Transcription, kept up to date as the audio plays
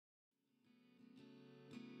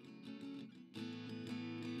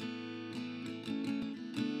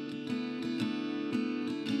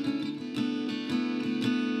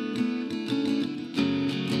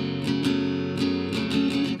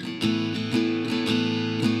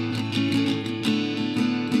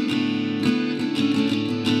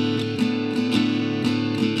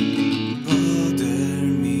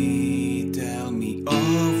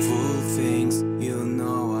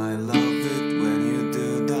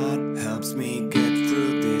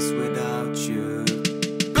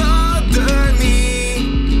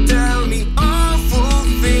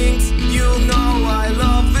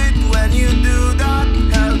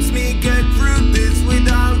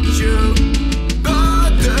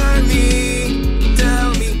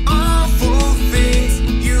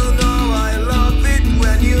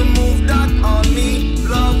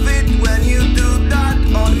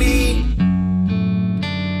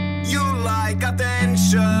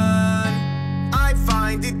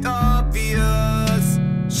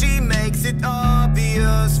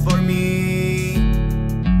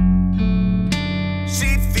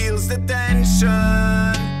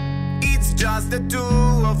the two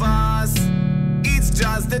of us. It's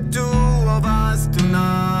just the two of us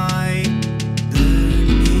tonight.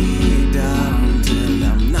 Burn me down till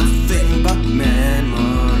I'm nothing but memories.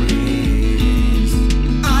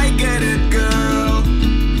 I get it, girl.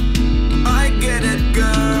 I get it,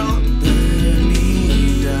 girl. Burn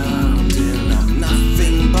me down till I'm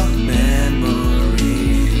nothing but memories.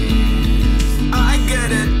 I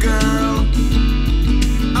get it, girl.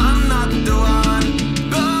 I'm not the one.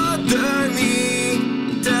 Bother me.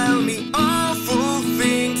 Tell me awful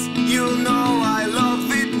things. You know I love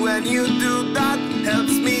it when you do that.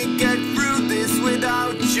 Helps me get through this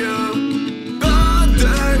without you.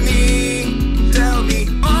 Bother me. Tell me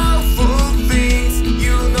awful things.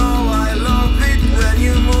 You know I love it when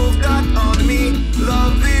you move that on me.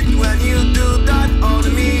 Love it when you do that on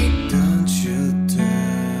me. Don't you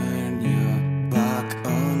turn your back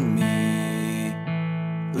on me.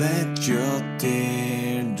 Let your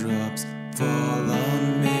teardrops fall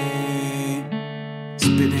on me.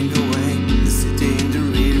 Spitting away